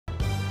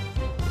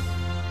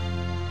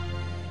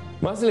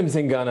Muslims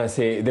in Ghana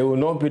say they will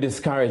not be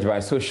discouraged by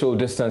social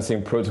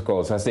distancing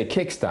protocols as they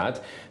kickstart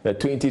the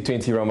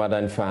 2020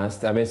 Ramadan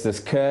fast amidst the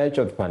scourge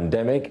of the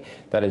pandemic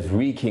that is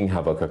wreaking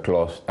havoc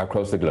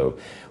across the globe.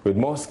 With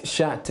mosques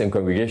shut and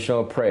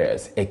congregational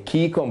prayers a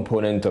key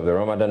component of the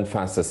Ramadan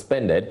fast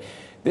suspended,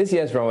 this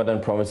year's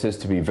Ramadan promises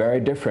to be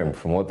very different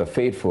from what the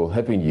faithful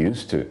have been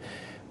used to.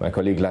 My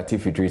colleague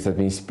Latif Idris has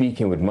been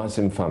speaking with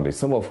Muslim families,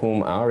 some of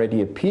whom are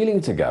already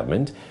appealing to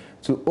government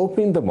to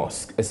open the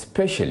mosque,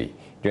 especially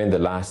during the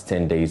last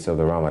 10 days of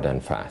the Ramadan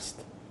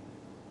fast.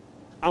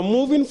 I'm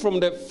moving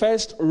from the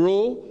first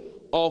row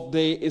of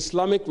the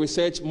Islamic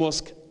Research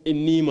Mosque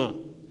in Nima.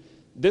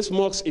 This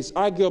mosque is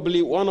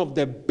arguably one of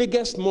the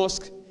biggest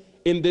mosques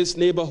in this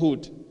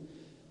neighborhood.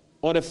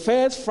 On the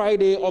first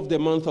Friday of the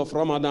month of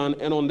Ramadan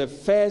and on the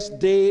first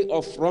day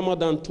of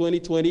Ramadan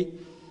 2020,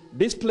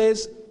 this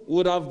place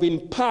would have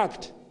been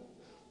packed.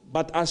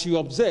 But as you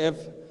observe,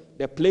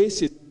 the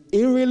place is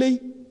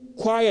eerily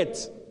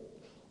quiet.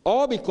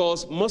 All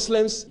because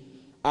Muslims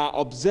are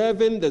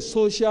observing the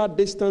social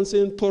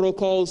distancing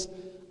protocols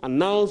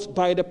announced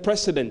by the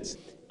president,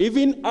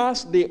 even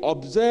as they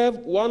observe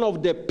one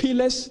of the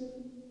pillars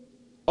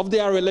of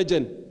their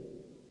religion.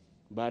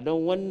 Ba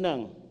don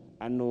wannan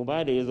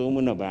annoba da ya zo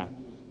muna ba,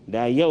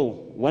 da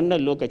yau wannan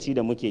lokaci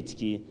da muke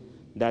ciki,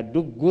 da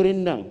duk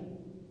gurin nan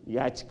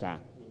ya cika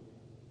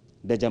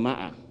da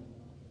jama'a.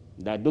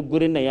 Da duk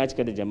gurin nan ya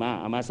cika da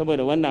jama'a, amma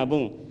saboda wannan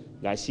abun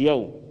gashi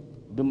yau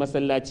If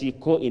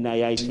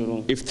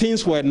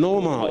things were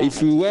normal,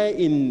 if we were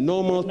in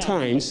normal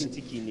times,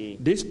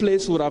 this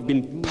place would have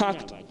been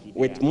packed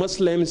with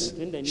Muslims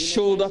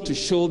shoulder to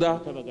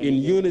shoulder in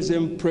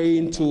unison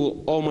praying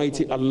to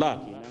Almighty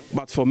Allah.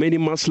 But for many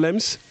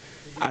Muslims,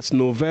 as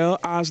novel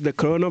as the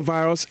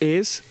coronavirus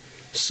is,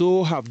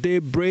 so have they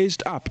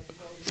braced up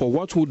for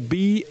what would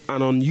be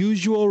an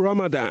unusual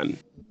Ramadan.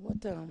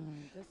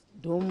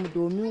 We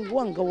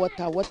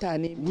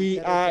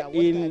are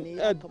in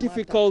a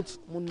difficult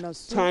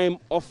time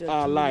of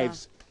our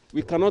lives.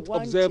 We cannot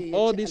observe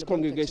all these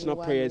congregational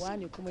prayers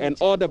and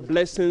all the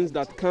blessings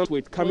that come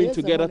with coming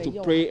together to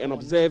pray and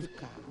observe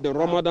the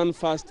Ramadan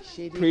fast,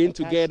 praying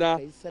together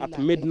at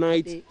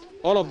midnight.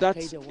 All of that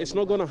is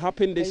not going to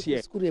happen this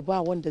year. The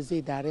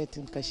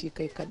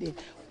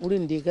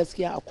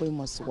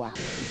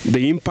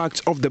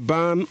impact of the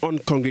ban on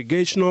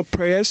congregational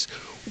prayers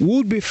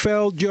would be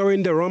felt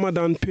during the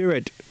Ramadan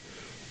period,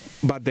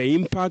 but the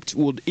impact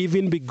would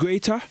even be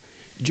greater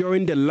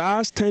during the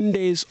last 10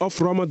 days of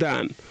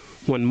Ramadan,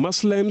 when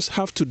Muslims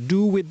have to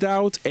do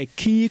without a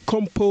key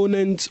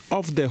component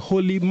of the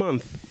holy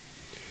month,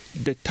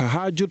 the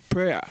Tahajjud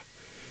prayer,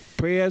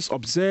 prayers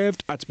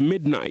observed at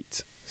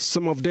midnight.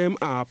 Some of them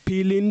are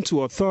appealing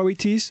to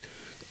authorities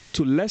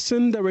to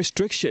lessen the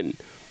restriction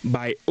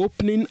by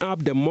opening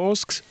up the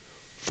mosques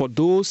for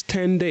those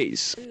 10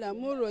 days.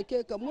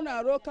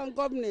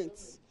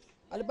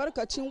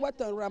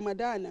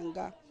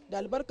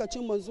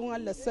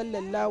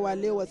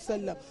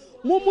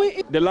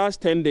 The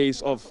last 10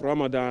 days of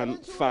Ramadan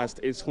fast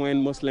is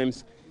when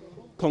Muslims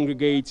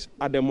congregate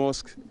at the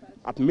mosque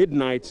at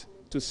midnight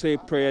to say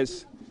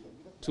prayers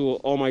to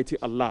Almighty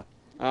Allah.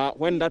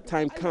 When that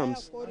time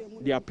comes,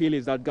 the appeal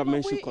is that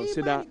government should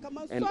consider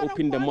and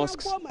open the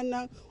mosques. But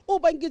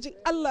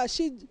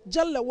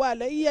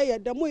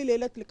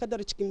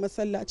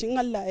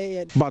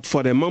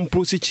for the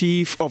Mamprosi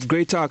chief of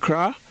Greater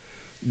Accra,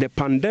 the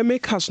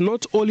pandemic has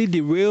not only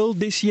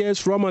derailed this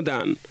year's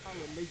Ramadan,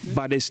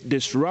 but is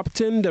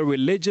disrupting the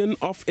religion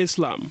of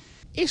Islam.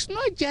 It's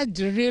not just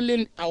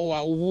derailing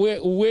our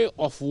way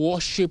of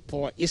worship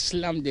or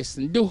Islam.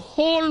 The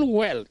whole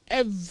world,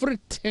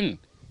 everything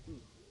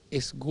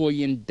is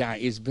going down,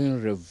 is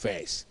being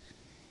reversed.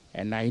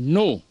 And I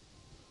know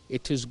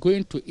it is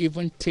going to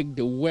even take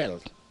the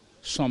world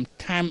some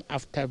time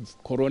after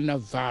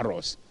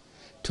coronavirus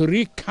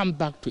to come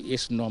back to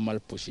its normal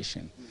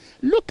position.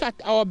 Look at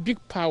our big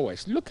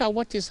powers. Look at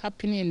what is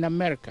happening in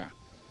America.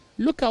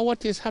 Look at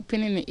what is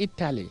happening in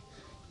Italy.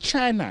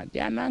 China, they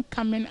are now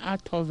coming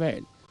out of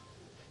it.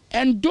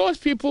 And those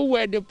people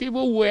were the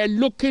people we're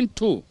looking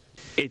to.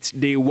 It's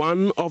day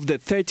one of the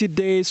 30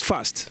 days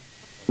fast,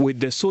 with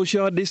the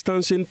social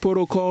distancing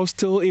protocol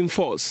still in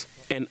force.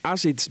 And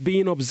as it's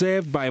being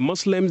observed by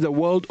Muslims the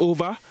world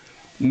over,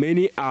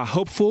 many are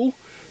hopeful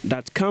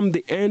that come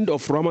the end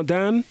of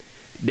Ramadan,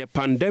 the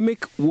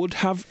pandemic would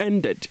have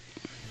ended.